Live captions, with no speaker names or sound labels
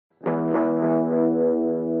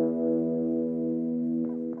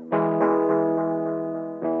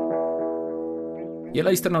Jy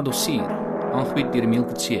luister na Dossier, aangebied deur Emile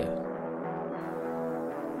Kutse.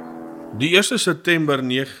 Die 1 September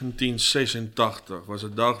 1986 was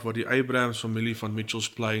 'n dag wat die Abrahams familie van Mitchells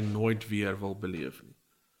Plain nooit weer wil beleef nie.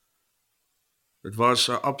 Dit was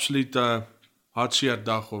 'n absolute hartseer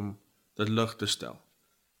dag om dit lig te stel.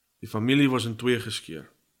 Die familie was in twee geskeur.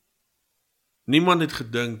 Niemand het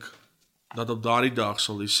gedink dat op daardie dag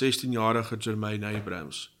sal die 16-jarige Jermaine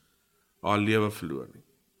Abrahams haar lewe verloor nie.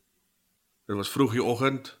 Dit was vroeg die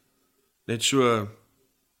oggend, net so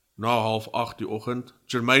na 7:30 die oggend.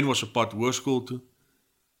 Jermaine was op pad hoërskool toe.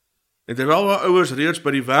 En terwyl haar ouers reeds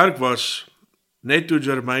by die werk was, net toe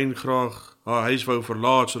Jermaine graag haar huis wou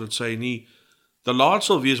verlaat sodat sy nie te laat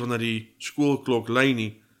sal wees wanneer die skoolklok lui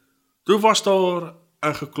nie, toe was daar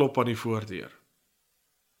 'n geklop aan die voordeur.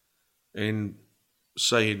 En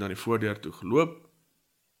sy het na die voordeur toe geloop,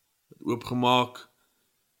 het oopgemaak,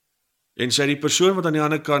 en sy het die persoon wat aan die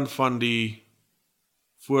ander kant van die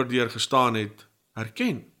voordeur gestaan het,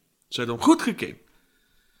 herken. Sy het hom goed geken.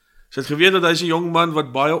 Sy het geweet dat hy is 'n jong man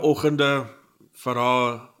wat baie oggende vir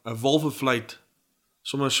haar 'n wolfvluit,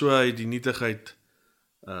 sommer so hy die nietigheid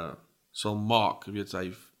sal maak. Jy weet,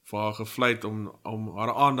 hy vir haar gefluit om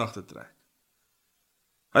haar aandag te trek.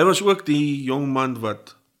 Hy was ook die jong man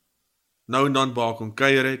wat nou en dan by haar kon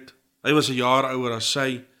kuier het. Hy was 'n jaar ouer as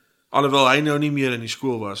sy, alhoewel hy nou nie meer in die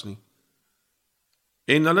skool was nie.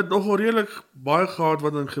 En hulle het nogal redelik baie gehad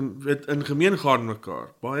wat in gemeen gehad met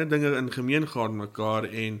mekaar. Baie dinge in gemeen gehad met mekaar,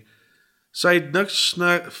 en sy het niks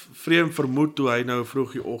vreemd vermoed toe hy nou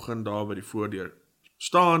vroeg die oggend daar by die voordeur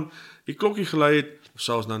staan, die klokkie gelui het, of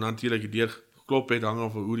selfs nou natuurlik die deur geklop het, hang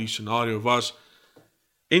af hoe die scenario was,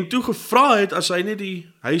 en toe gevra het as hy net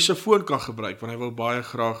die huis se foon kan gebruik, want hy wou baie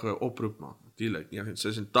graag 'n oproep maak. Natuurlik,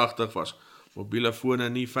 1986 was mobiele fone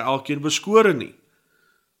nie vir elkeen beskore nie.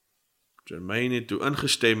 Jermaine het toe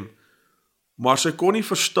ingestem, maar sy kon nie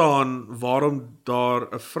verstaan waarom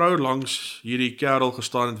daar 'n vrou langs hierdie kerel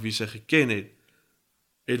gestaan het wie sy geken het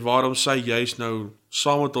waarom sy juis nou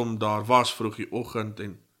saam met hom daar was vroeg die oggend,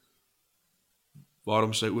 en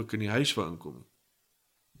waarom sy ook in die huis wou inkom nie.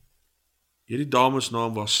 Hierdie dame se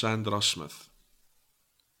naam was Sandra Smith,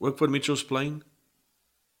 ook van Mitchells Plain,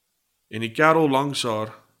 en die kerel langs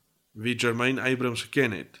haar, wie Jermaine Abrahams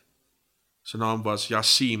geken het, sy naam was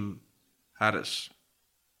Yassim Harris.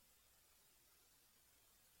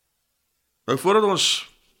 Nou voordat ons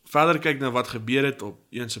verder kyk na wat gebeur het op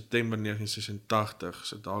 1 September 1986, is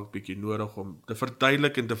dit dalk bietjie nodig om te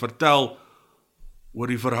verduidelik en te vertel oor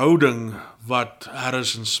die verhouding wat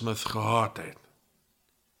Harris en Smith gehad het.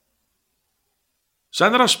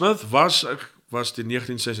 Sandra Smith was die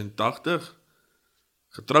 1986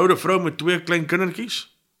 getroude vrou met 2 klein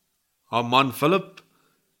kindertjies. Haar man Philip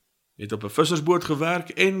het op 'n vissersboot gewerk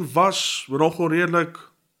en was nogal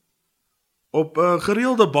redelik op 'n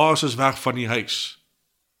gereelde basis weg van die huis.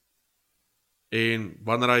 En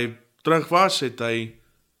wanneer hy terug was, het hy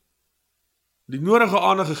die nodige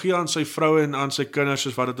aandag gegee aan sy vrou en aan sy kinders,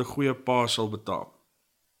 soos wat dit 'n goeie pa sal betaal.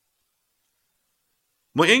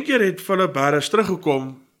 Maar een keer het Philip Harris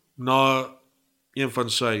teruggekom na een van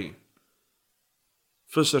sy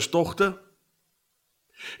visserstogte,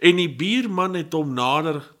 en die buurman het hom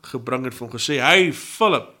nader gebring en hom gesê, "Hey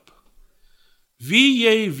Philip,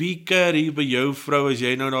 wie keer hier by jou vrou as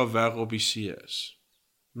jy nou daar weg op die see is?"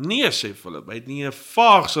 "Nee," sê Philip, hy het nie 'n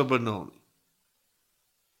vaagse benul nie.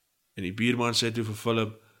 En die buurman sê toe vir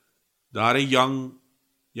Philip, "Daardie jong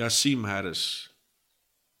Yassim Harris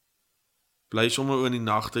bly sommer in die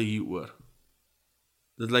nagte hieroor.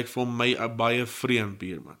 Dit lyk vir my 'n baie vreemd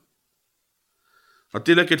buurman."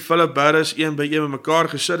 Natuurlik het Philip Harris een by een met mekaar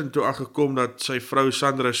gesit en toe agterkom dat sy vrou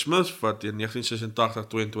Sandra Smith, wat in 1986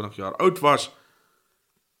 22 jaar oud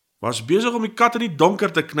was besig om die kat in die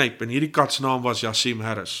donker te knyp, en hierdie kat se naam was Yassim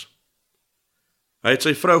Harris. Hy het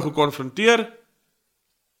sy vrou gekonfronteer,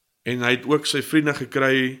 en hy het ook sy vriende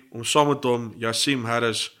gekry om saam met hom Yassim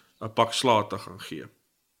Harris 'n pak slaag te gaan gee.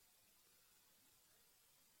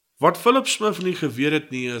 Wat Philip Smith nie geweet het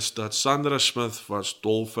nie, is dat Sandra Smith was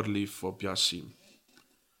dol verlief op Yassim.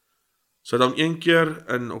 Sy het hom een keer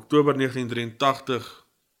in Oktober 1983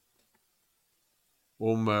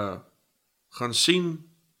 gaan sien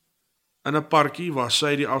in 'n parkie waar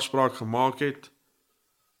sy die afspraak gemaak het,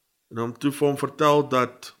 en hom toe vir hom vertel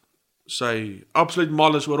dat sy absoluut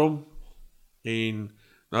mal is oor hom, en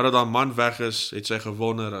nadat haar man weg is, het sy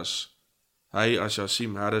gewonder as hy as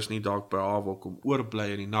Yassim Harris nie dalk by haar wil kom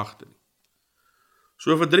oorbly in die nagte nie.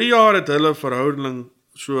 So vir 3 jaar het hulle verhouding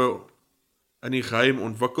so in die geheim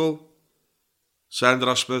ontwikkel.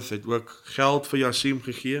 Sandra Smith het ook geld vir Yassim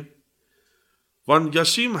gegee, want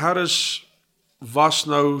Yassim Harris was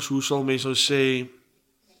nou, hoe sal mens nou sê,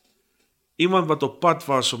 Iemand wat op pad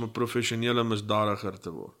was om 'n professionele misdadiger te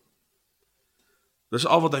word. Dis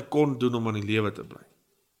al wat hy kon doen om aan die lewe te bly.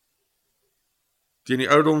 Teen die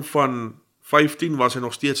ouderdom van 15 was hy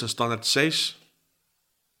nog steeds in standaard 6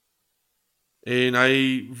 en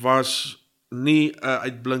hy was nie 'n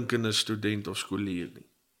uitblinkende student of skoolier nie.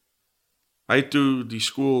 Hy het toe die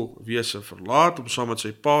skoolwese verlaat om saam met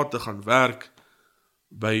sy pa te gaan werk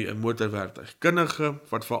by 'n motorwerktuigkundige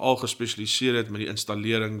wat veral gespesialiseer het met die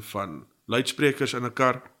installering van luidsprekers in 'n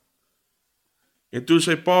kar. En toe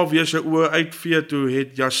sy pa weer sy oë uitvee, toe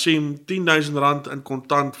het Jassim R10.000 in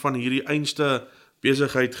kontant van hierdie einste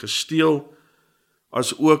besigheid gesteel,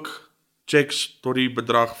 as ook checks tot die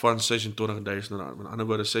bedrag van R26.000, met ander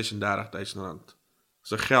woorde R36.000.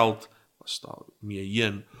 Sy geld was daar mee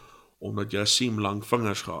heen, omdat Jassim lang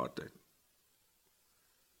vingers gehad het.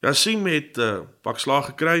 Jassim het pak slaag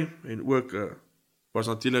gekry, en ook was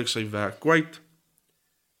natuurlik sy werk kwyt.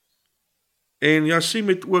 En Jassim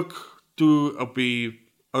het ook toe op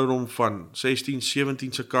die ouderdom van 16,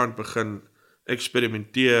 17 se kant begin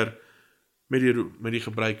eksperimenteer met die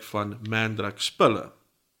gebruik van mandragspille.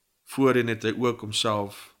 Voorheen het hy ook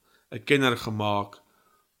homself 'n kenner gemaak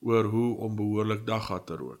oor hoe om behoorlik dagga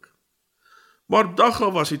te rook. Maar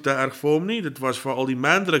dagga was nie te erg vir hom nie, dit was vir al die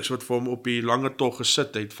mandrags wat vir hom op die lange tog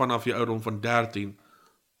gesit het, vanaf die ouderdom van 13,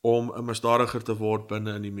 om 'n misdadiger te word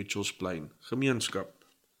binne in die Mitchells Plain gemeenskap.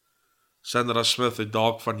 Sandra Smith het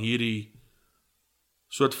dalk van hierdie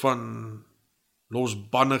soort van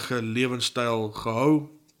losbannige lewenstyl gehou,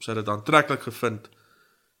 sy het dit aantreklik gevind,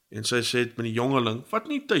 en sy het met die jongeling, wat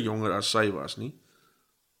nie te jonger as sy was nie,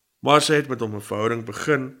 maar sy het met hom 'n verhouding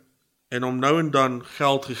begin, en hom nou en dan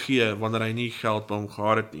geld gegee, wanneer hy nie geld by hom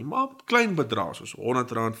gehad het nie, maar klein bedrag, soos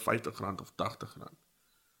R100, R50 of R80.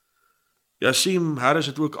 Jassim Harris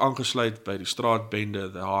het ook aangesluit by die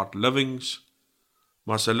straatbende The Hard Livings,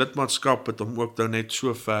 maar sy lidmaatskap het hom ook nou net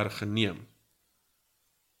so ver geneem.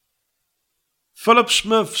 Philip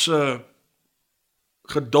Smith se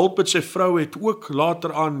geduld met sy vrou het ook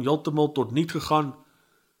later aan heeltemal tot niet gegaan,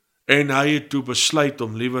 en hy het toe besluit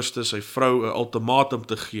om liewerste sy vrou 'n ultimatum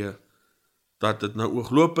te gee, dat dit nou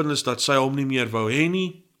ooglopend is dat sy hom nie meer wou hê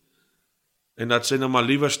nie, en dat sy nou maar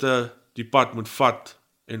liewerste die pad moet vat,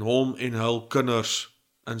 en hom en hul kinders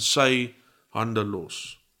in sy hande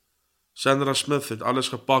los. Sandra Smith het alles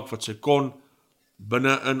gepak wat sy kon,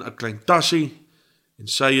 binne in 'n klein tassie, en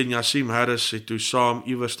sy en Jassim Harris het toe saam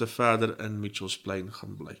iewerste verder in Mitchells Plain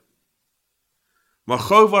gaan bly. Maar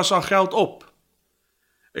gou was haar geld op,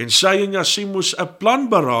 en sy en Jassim moes 'n plan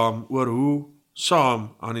beraam oor hoe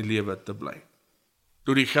saam aan die lewe te bly.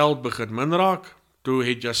 Toe die geld begin min raak, toe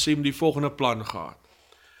het Jassim die volgende plan gehad.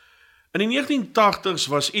 In die 1980s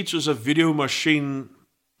was iets soos 'n videomasjien,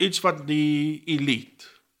 iets wat die elite,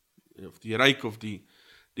 of die ryk of die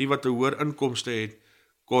wat 'n hoër inkomste het,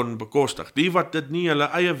 kon bekostig. Die wat dit nie hulle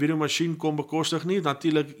eie videomasjien kon bekostig nie,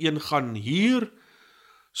 natuurlik een gaan hier,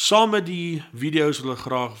 saam met die video's hulle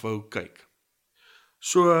graag wou kyk.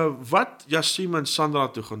 So wat Jassim en Sandra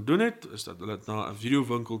toe gaan doen het, is dat hulle het na 'n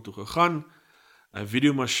videowinkel toe gegaan, 'n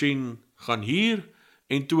videomasjien gaan hier,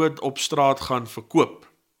 en toe het op straat gaan verkoop.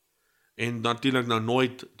 En natuurlik nou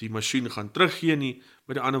nooit die masjien gaan teruggee nie,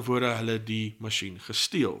 met die ander woorde, hulle die masjien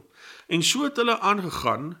gesteel. En so het hulle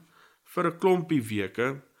aangegaan vir 'n klompie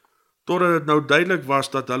weke, totdat dit nou duidelik was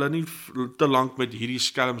dat hulle nie te lank met hierdie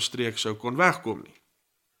skelmstreek sou kon wegkom nie.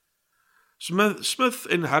 Smith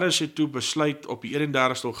en Harris het toe besluit op die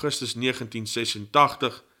 31 Augustus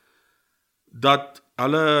 1986 dat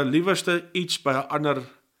hulle liewerste iets by 'n ander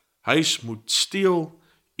huis moet steel,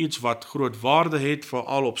 iets wat groot waarde het,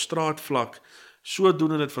 veral op straatvlak,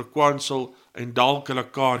 sodoende dit verkwansel en dalk hulle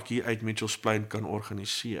kaartjie uit Mitchells Plain kan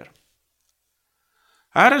organiseer.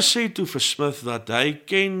 Harris sê toe vir Smith dat hy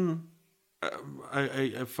ken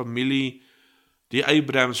 'n familie, die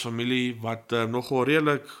Abrams familie, wat nogal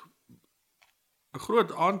redelik 'n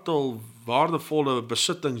groot aantal waardevolle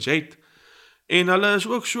besittings het, en hulle is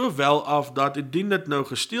ook so wel af dat indien dit nou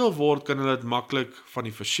gesteel word, kan hulle dit maklik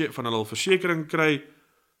van hulle versekering kry,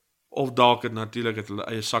 of dalk het natuurlik het hulle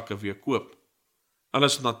eie sakke weer koop. Hulle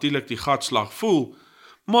is natuurlik die gatslag voel,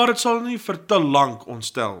 maar dit sal nie vir te lank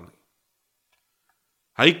ontstel nie.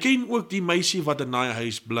 Hy ken ook die meisie wat in daai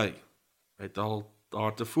huis bly. Hy het al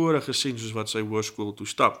daar tevore gesien soos wat sy hoërskool toe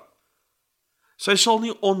stap. Sy sal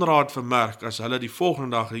nie onraad vermerk as hulle die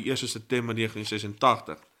volgende dag, die 1 September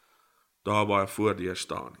 1986, daar by 'n voordeur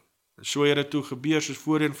staan nie. En so het dit toe gebeur soos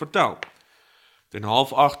voorheen vertel. Ten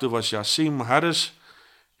 7:30 was Jassim Harris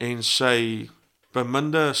en sy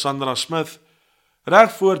beminde Sandra Smith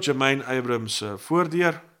reg voor Jermaine Abrams se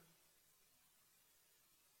voordeur.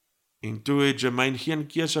 En toe het Jermaine geen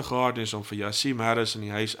keuse gehad is om vir Yassim Harris in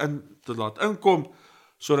die huis in te laat inkom,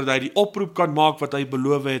 sodat hy die oproep kan maak wat hy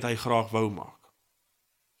beloof het hy graag wou maak.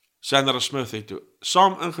 Sandra Smith het toe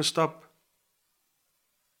saam ingestap,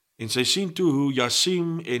 en sy sien toe hoe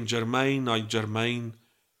Yassim en Jermaine na Jermaine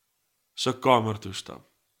sy kamer toe stap.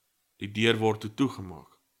 Die deur word toe toegemaak.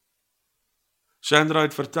 Sandra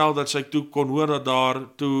het vertel dat sy toe kon hoor dat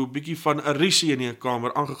daar toe bietjie van 'n rusie in die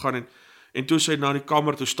kamer aangegaan het, en toe sy na die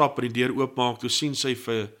kamer toe stap en die deur oopmaak, toe sien sy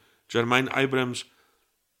vir Jermaine Abrams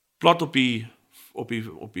plat op die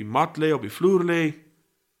mat lê, op die vloer lê,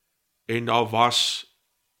 en daar was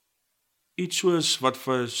iets soos wat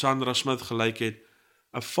vir Sandra Smith gelyk het,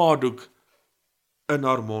 'n vaardoek in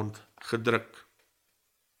haar mond gedruk.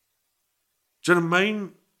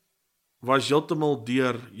 Jermaine was heeltemal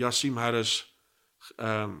deur Yassim Harris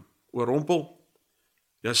oorrompel.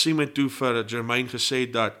 Yassim het toe vir Jermaine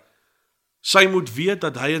gesê dat sy moet weet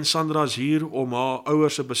dat hy en Sandra is hier om haar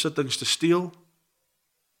ouers se besittings te steel,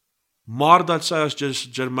 maar dat sy as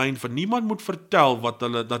Jermaine vir niemand moet vertel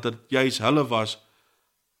dat dit juis hulle was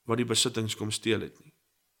wat die besittings kom steel het nie.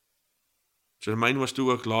 Jermaine was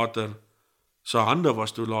toe ook later, sy hande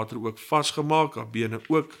was toe later ook vasgemaak, haar bene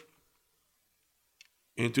ook.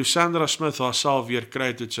 En toe Sandra Smith haarself weer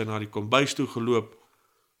kry, toe sy na die kombuis toe geloop,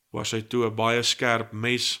 waar sy toe 'n baie skerp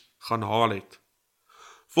mes gaan haal het.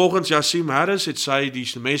 Volgens Yassim Harris het sy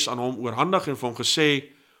die mes aan hom oorhandig en vir hom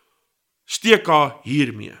gesê, steek haar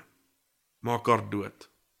hiermee, maak haar dood.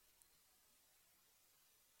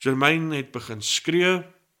 Jermaine het begin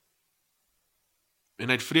skree, en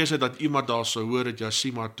hy het vrees dat iemand daar sou hoor dat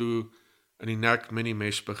Yassim haar toe in die nek met die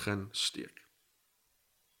mes begin steek.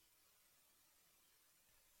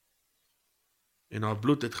 En haar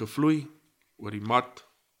bloed het gevloei oor die mat,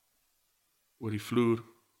 oor die vloer,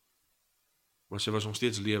 maar sy was nog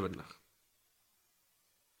steeds lewendig.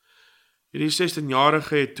 Hierdie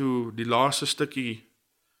 16-jarige het toe die laaste stukkie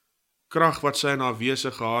krag wat sy in haar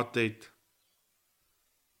wese gehad het,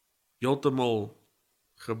 heeltemal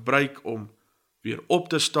gebruik om weer op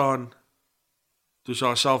te staan, toe sy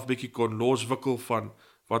haarself bietjie kon loswikkel van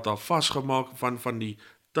wat haar vasgemaak van die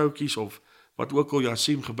touwtjies of wat ook al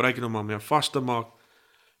Yassim gebruik het om haar mee vas te maak,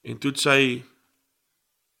 en toe het sy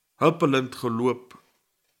huppelend geloop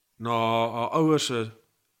na haar ouers se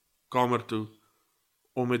kamer toe,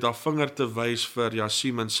 om met haar vinger te wys vir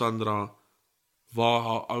Yassim en Sandra waar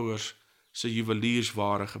haar ouers se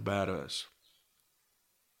juweliersware gebeere is.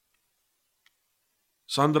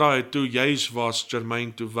 Sandra het toe juis waar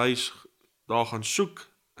Jermaine toe wys, daar gaan soek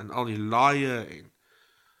in al die laaie en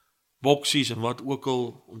boksies en wat ook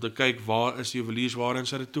al, om te kyk waar is die juweliersware, en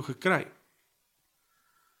sy het dit toe gekry.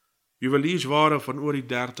 Juweliersware van oor die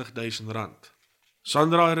R30.000.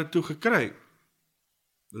 Sandra het dit toe gekry.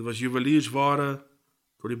 Dit was juweliersware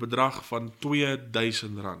tot die bedrag van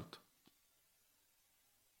R2.000.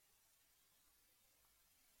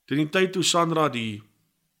 Teen die tyd toe Sandra die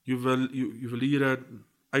juweliere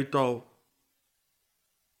uithaal,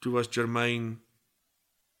 toe was Jermaine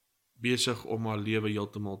besig om haar lewe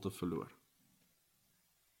heeltemal te verloor.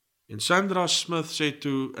 En Sandra Smith sê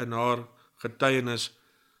toe in haar getuienis,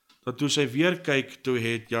 dat toe sy weer kyk, toe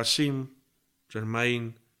het Yassim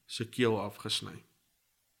Jermaine se keel afgesny.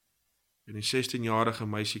 En die 16-jarige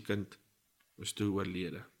meisiekind was toe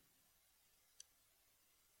oorlede.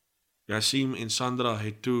 Yassim en Sandra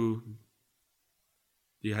het toe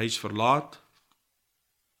die huis verlaat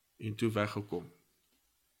en toe weggekom.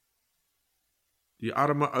 Die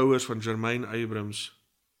arme ouers van Jermaine Abrams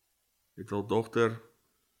het hul dogter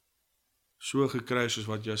so gekry soos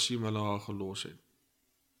wat Yassim hulle haar gelos het.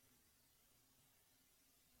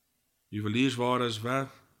 Juweliersware is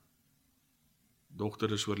weg,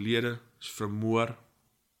 dogter is oorlede, is vermoor.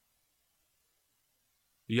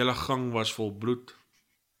 Die hele gang was vol bloed.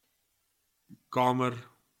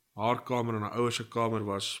 Haar kamer en haar ouers se kamer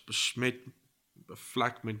was besmet,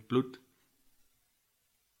 bevlek met bloed.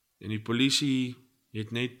 En die polisie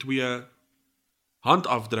het net 2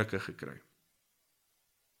 handafdrukke gekry.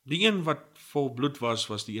 Die een wat vol bloed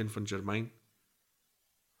was die een van Jermaine.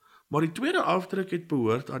 Maar die tweede afdruk het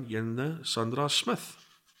behoort aan ene Sandra Smith.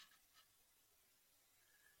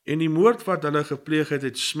 En die moord wat hulle gepleeg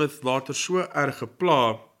het Smith later so erg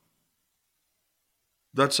gepla,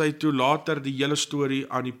 dat sy toe later die hele storie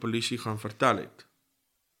aan die polisie gaan vertel het.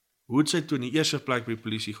 Hoe het sy toe in die eerste plek by die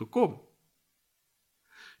polisie gekom?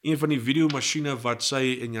 Een van die videomasiene wat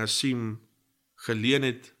sy en Yassim geleen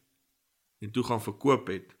het en toe gaan verkoop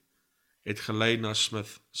het gelei na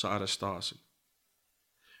Smith se arrestasie.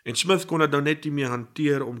 En Smith kon dit nou net nie meer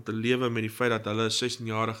hanteer om te lewe met die feit dat hulle 'n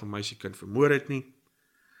 16-jarige meisiekind vermoor het nie.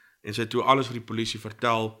 En sy het toe alles vir die polisie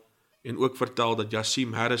vertel en ook vertel dat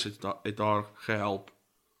Yassim Harris het haar gehelp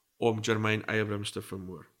om Jermaine Abrams te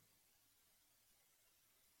vermoor.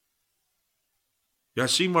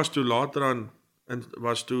 Yassim was toe later aan,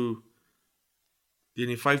 teen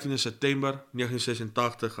die 15de September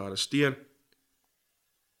 1986 gearresteer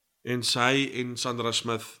en sy en Sandra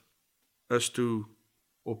Smith is toe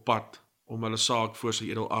op pad om hulle saak voor sy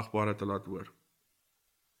edelagbare te laat hoor.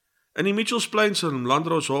 In die Mitchells Plain se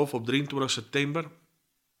Landdroshof op 23 September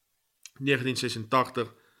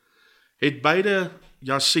 1986 het beide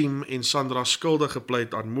Yassim en Sandra skuldig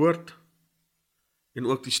gepleit aan moord en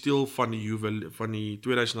ook die steel van die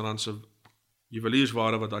R2000 se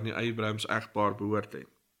juweliersware wat aan die Abrams egpaar behoort het.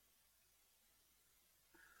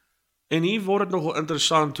 En hier word het nogal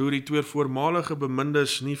interessant hoe die twee voormalige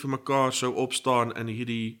bemindes nie vir mekaar sou opstaan in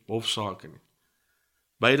hierdie hofsaak nie.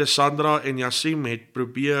 Beide Sandra en Yassim het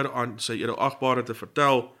probeer aan sy edelagbare te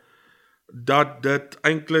vertel dat dit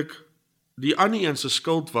eintlik die ander een se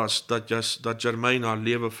skuld was dat Jermaine haar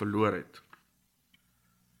lewe verloor het.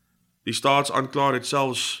 Die staatsaanklaer het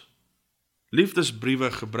selfs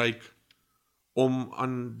liefdesbriewe gebruik om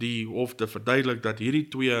aan die hof te verduidelik dat hierdie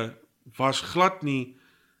twee was glad nie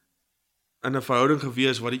in 'n verhouding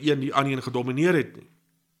gewees waar die een die ander een gedomineer het nie.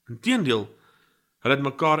 Inteendeel, hulle het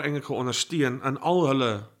mekaar eintlik geondersteun in al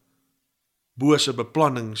hulle bose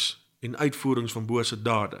beplannings en uitvoerings van bose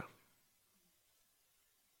dade.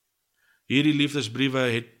 Hierdie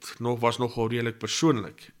liefdesbriewe was nogal redelik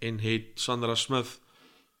persoonlik en het Sandra Smith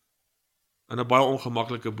in 'n baie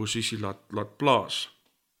ongemaklike posisie laat plaas.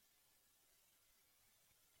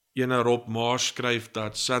 Ene Rob Marsh skryf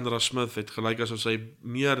dat Sandra Smith het gelyk asof sy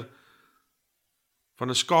meer van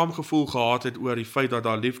 'n skaamgevoel gehad het oor die feit dat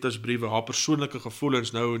haar liefdesbriewe, haar persoonlike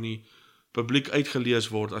gevoelens nou in die publiek uitgelees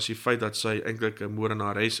word as die feit dat sy eintlik 'n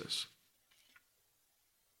moordenares is.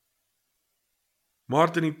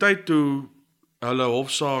 Maar in die tyd toe hulle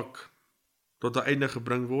hofsaak tot 'n einde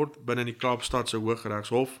gebring word binne die Kaapstadse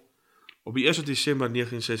Hooggeregshof op die 1 Desember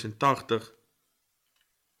 1986,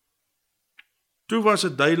 toe was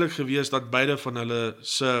dit duidelik gewees dat beide van hulle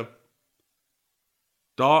se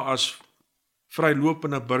dae as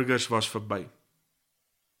vrylopende burgers was verby.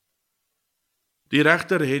 Die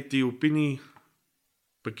regter het die opinie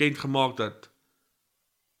bekend gemaak dat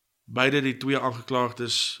beide die twee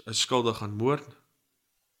aangeklaagdes is skuldig aan moord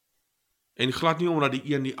en glad nie omdat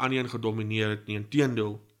die een die ander een gedomineer het nie,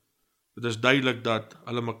 inteendeel, dit is duidelik dat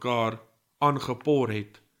hulle mekaar aangepoor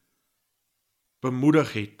het,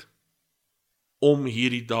 bemoedig het om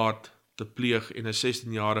hierdie daad te pleeg en 'n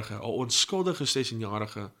 16-jarige, 'n onskuldige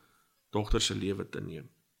 16-jarige dogter se lewe te neem.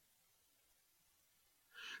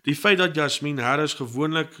 Die feit dat Yasmin Harris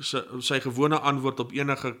gewoonlik sy gewone antwoord op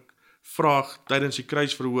enige vraag tydens die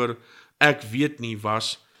kruisverhoor ek weet nie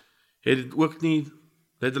was, het dit ook nie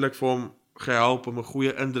letterlik vir hom gehelp om 'n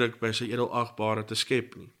goeie indruk by sy edelagbare te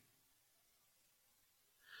skep nie.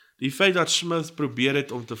 Die feit dat Smith probeer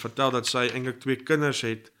het om te vertel dat sy eintlik 2 kinders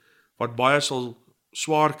het wat baie sal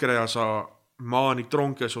swaar kry as haar ma in die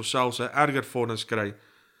tronk is of selfs 'n erger vonnis kry,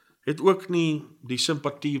 het ook nie die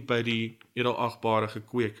simpatie by die edelagbare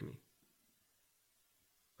gekweek nie.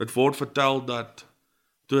 Het word vertel dat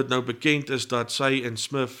toe dit nou bekend is dat sy en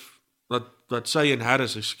Smith, dat sy en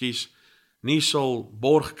Harris, nie sal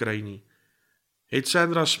borg kry nie, het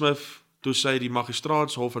Sandra Smith, toe sy die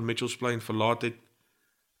magistraatshof in Mitchells Plain verlaat het,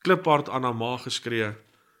 kliphard aan haar ma geskree,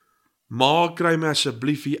 "Ma, kry my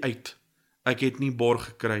asseblief hier uit, ek het nie borg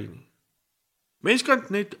gekry nie." Mens kan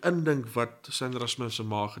net indink wat Sandra Smith se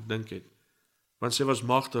ma gedink het, want sy was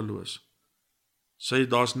magteloos.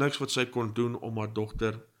 Daar's niks wat sy kon doen om haar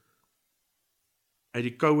dogter uit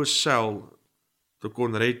die koue sel te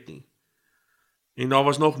kon red nie. En daar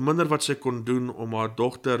was nog minder wat sy kon doen om haar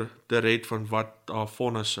dogter te red van wat haar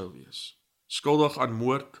vonnis sou wees. Skuldig aan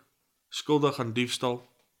moord, skuldig aan diefstal.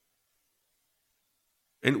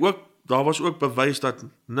 En ook, daar was ook bewys dat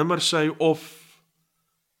nimmer sy of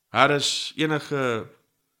Harris enige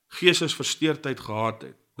geestesversteurdheid gehad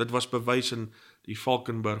het. Dit was bewys in die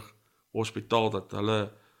Valkenburg Hospitaal dat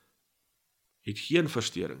hulle het geen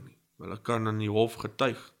versteuring nie. Hulle kan in die hof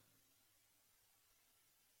getuig.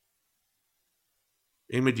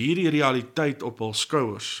 En met hierdie realiteit op hul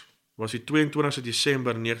skouers was die 22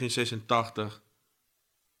 Desember 1986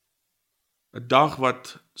 'n dag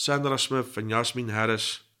wat Sandra Smith en Yasmin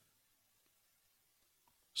Harris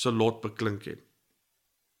se lot beklink het.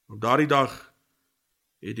 Op daardie dag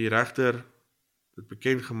het die regter dit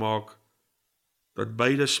bekend gemaak dat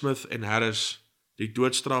beide Smith en Harris die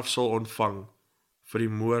doodstraf sal ontvang vir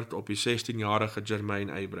die moord op die 16-jarige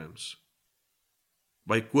Jermaine Abrams.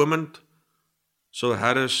 Bykomend sal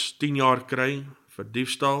Harris 10 jaar kry vir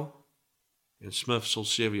diefstal en Smith sal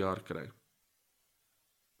 7 jaar kry.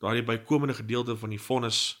 Daardie bykomende gedeelte van die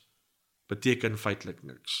vonnis beteken feitelik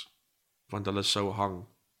niks, want hulle sou hang.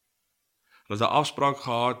 Hulle het 'n afspraak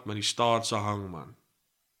gehad met die staat se hangman.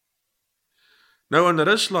 Nou in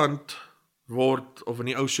Rusland word, of in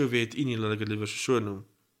die ou Sowjetunie, laat ek dit liewer so noem,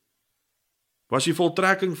 was die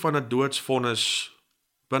voltrekking van 'n doodsvonnis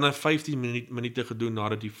binne 15 minute gedoen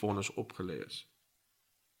nadat die vonnis opgelê is.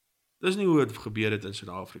 Dis nie hoe dit gebeur het in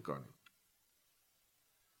Suid-Afrika nie.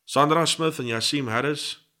 Sandra Smith en Yassim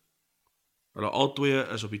Harris, hulle albei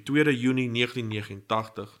is op die 2 Junie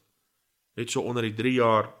 1989, net so onder die 3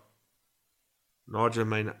 jaar na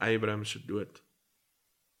Jermaine Abrahams se dood,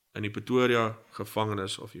 in die Pretoria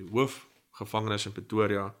gevangenis, of die hoofgevangenis in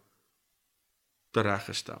Pretoria,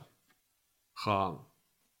 tereggestel, gehang.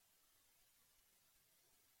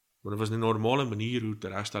 Maar dit was 'n normale manier hoe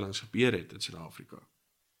teregstellings gebeur het in Suid-Afrika,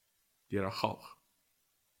 deur 'n galg.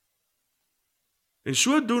 En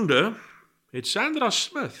sodoende het Sandra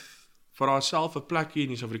Smith vir haarself 'n plekkie in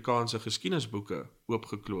die Suid-Afrikaanse geskiedenisboeke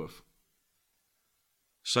oopgekloof.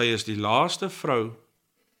 Sy is die laaste vrou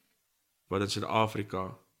wat in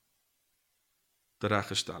Suid-Afrika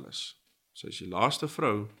tereggestel is. Sy is die laaste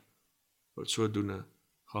vrou wat sodoende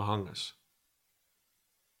gehang is.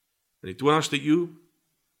 In die 20ste eeu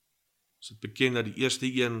is dit bekend dat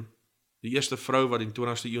die eerste vrou wat in die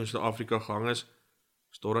 20ste eeu in Suid-Afrika gehang is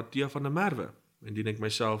Dorothea van der Merwe, indien ek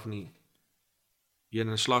myself nie hier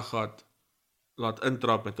in 'n slaggat laat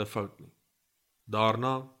intrap met 'n fout nie.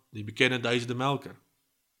 Daarna die bekende Duise de Melker,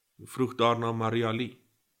 vroeg daarna Maria Lee.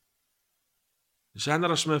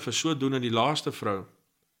 Sandra Smith is sodoende die laaste vrou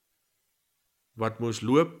wat moes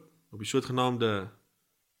loop op die sogenaamde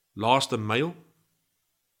laaste myl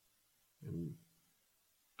en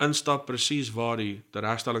instap presies waar die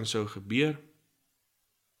teregstelling sou gebeur.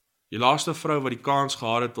 Die laaste vrou wat die kans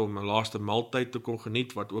gehad het om 'n laaste maaltyd te kon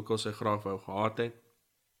geniet, wat ook al sy graag wou gehad het,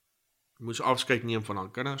 moes afskeid neem van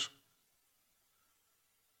haar kinders,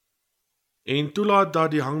 en toelaat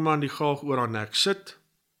dat die hangman die galg oor haar nek sit,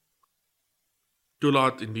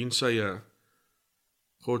 toelaat indien sy 'n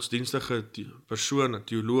godsdienstige persoon, 'n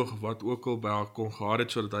teoloog, wat ook al by haar kon gehad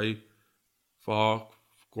het, sodat hy vir haar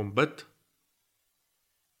kon bid,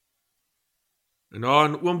 en haar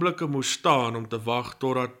in oomblikke moes staan om te wag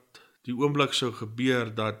totdat die oomblik sou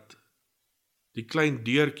gebeur dat die klein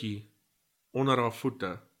deurtjie onder haar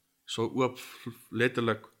voete sou oop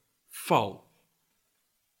letterlik val.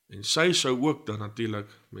 En sy sou ook dan natuurlik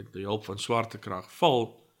met die hulp van swaartekrag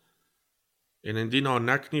val, en indien haar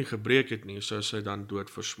nek nie gebreek het nie, sou sy dan dood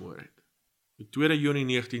versmoor het. Die 2 Junie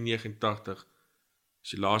 1989 is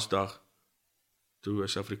die laaste dag toe 'n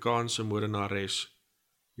Suid-Afrikaanse moordenares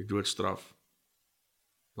die doodstraf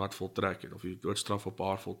laat voltrek het, of die doodstraf op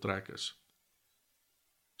haar voltrek is.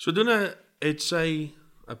 Sodoende het sy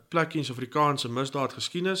 'n plek in Suid-Afrikaanse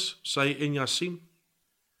misdaadgeskiedenis, sy en Yassim.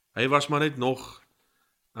 Hy was maar net nog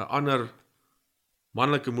 'n ander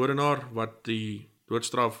manlike moordenaar wat die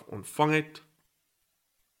doodstraf ontvang het.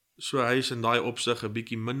 So hy is in daai opsig 'n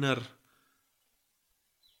bietjie minder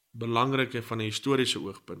belangrik van 'n historiese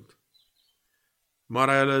oogpunt. Maar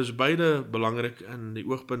hulle is beide belangrik in die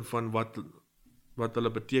oogpunt van wat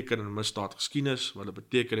hulle beteken in misdaadgeskiedenis, wat hulle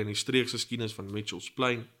beteken in die streeksgeskiedenis van Mitchells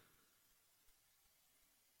Plain.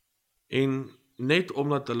 En net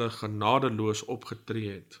omdat hulle genadeloos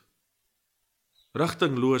opgetree het,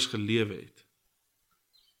 rigtingloos gelewe het,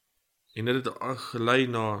 en dit het gelei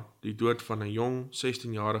na die dood van 'n jong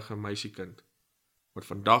 16-jarige meisiekind, wat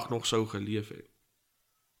vandag nog sou geleef het,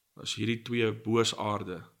 as hierdie twee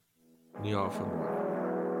boosaarde nie haar vermoor.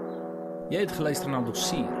 Jy het geluister na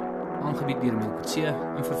Dossier, aangebied deur Emile Coetzee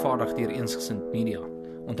en vervaardig deur Eensgesind Media.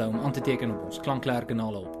 Onthou om aan te teken op ons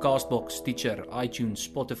klankleerkanale op Castbox, Stitcher, iTunes,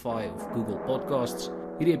 Spotify of Google Podcasts.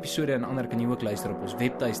 Hierdie episode en ander kan jy ook luister op ons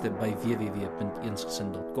webtuiste by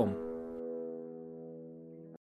www.eensgesind.com.